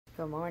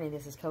Good morning.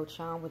 This is Coach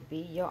Sean with Be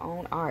Your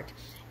Own Art.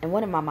 And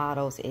one of my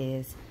mottos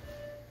is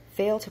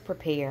fail to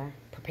prepare,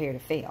 prepare to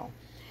fail.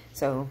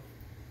 So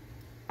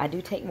I do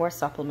take more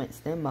supplements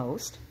than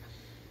most.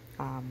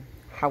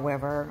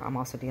 However, I'm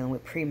also dealing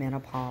with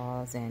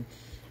premenopause, and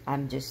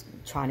I'm just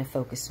trying to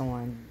focus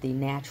on the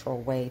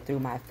natural way through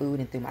my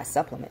food and through my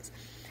supplements.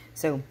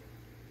 So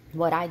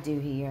what I do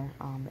here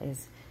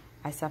is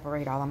I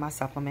separate all of my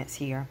supplements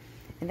here,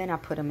 and then I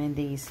put them in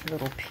these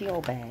little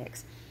pill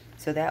bags.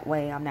 So that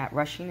way I'm not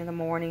rushing in the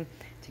morning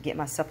to get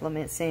my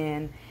supplements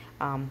in.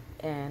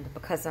 And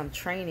because I'm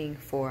training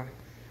for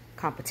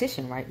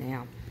competition right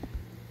now,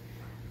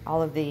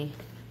 all of the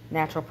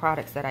natural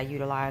products that I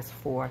utilize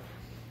for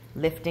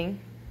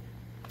lifting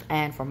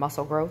and for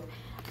muscle growth,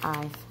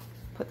 I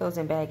put those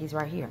in baggies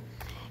right here.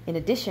 In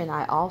addition,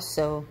 I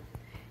also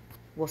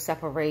will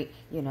separate,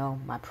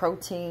 my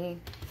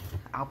protein.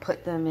 I'll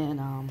put them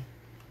in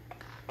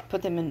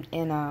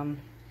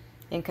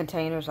in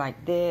containers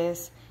like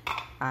this.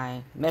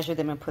 I measure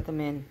them and put them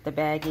in the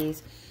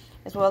baggies,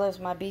 as well as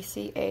my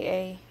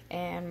BCAA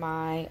and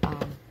my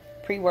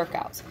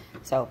pre-workouts.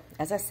 So,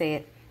 as I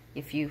said,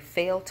 if you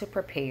fail to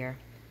prepare,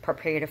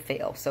 prepare to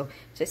fail. So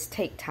just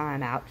take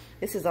time out.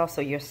 This is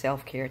also your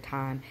self-care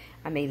time.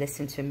 I may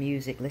listen to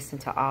music, listen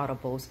to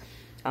audibles,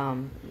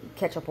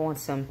 catch up on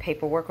some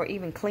paperwork, or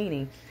even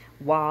cleaning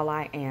while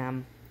I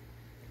am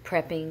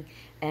prepping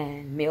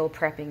and meal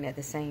prepping at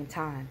the same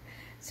time.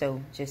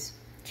 So just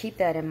keep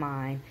that in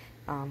mind.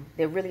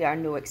 There really are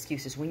no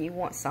excuses. When you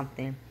want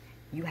something,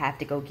 you have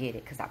to go get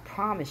it. Because I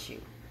promise you,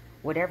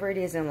 whatever it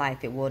is in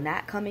life, it will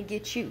not come and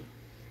get you.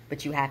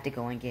 But you have to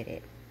go and get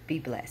it. Be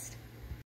blessed.